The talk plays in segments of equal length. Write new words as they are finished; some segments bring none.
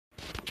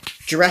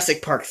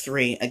Jurassic Park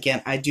 3.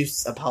 Again, I do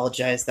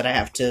apologize that I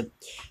have to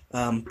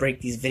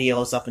break these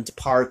videos up into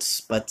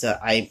parts, but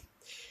I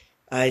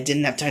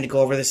didn't have time to go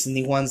over this in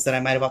the ones that I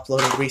might have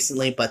uploaded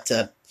recently, but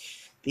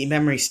the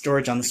memory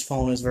storage on this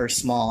phone is very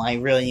small. I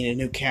really need a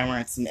new camera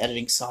and some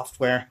editing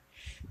software,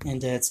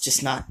 and it's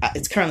just not,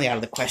 it's currently out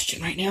of the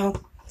question right now.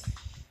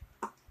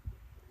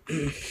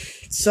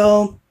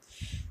 So,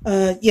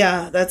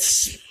 yeah,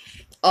 that's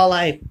all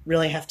I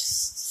really have to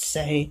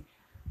say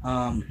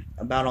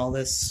about all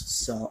this,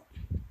 so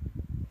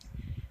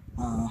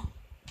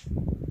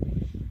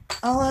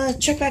I'll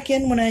check back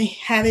in when I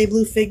have a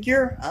blue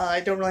figure.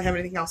 I don't really have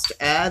anything else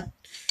to add.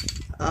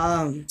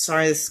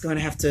 Sorry, this is going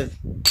to have to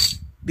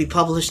be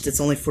published. It's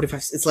only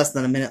 45. It's less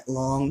than a minute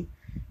long,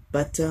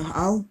 but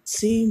I'll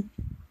see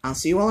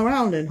you all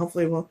around, and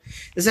hopefully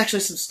there's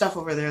actually some stuff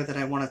over there that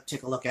I want to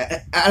take a look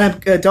at.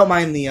 And I don't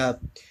mind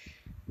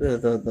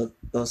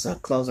those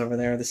clothes over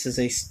there. This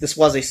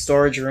was a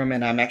storage room,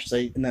 and I'm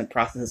actually in the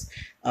process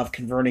of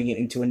converting it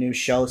into a new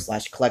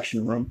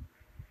show/collection room.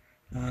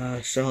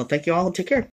 So thank you all. Take care.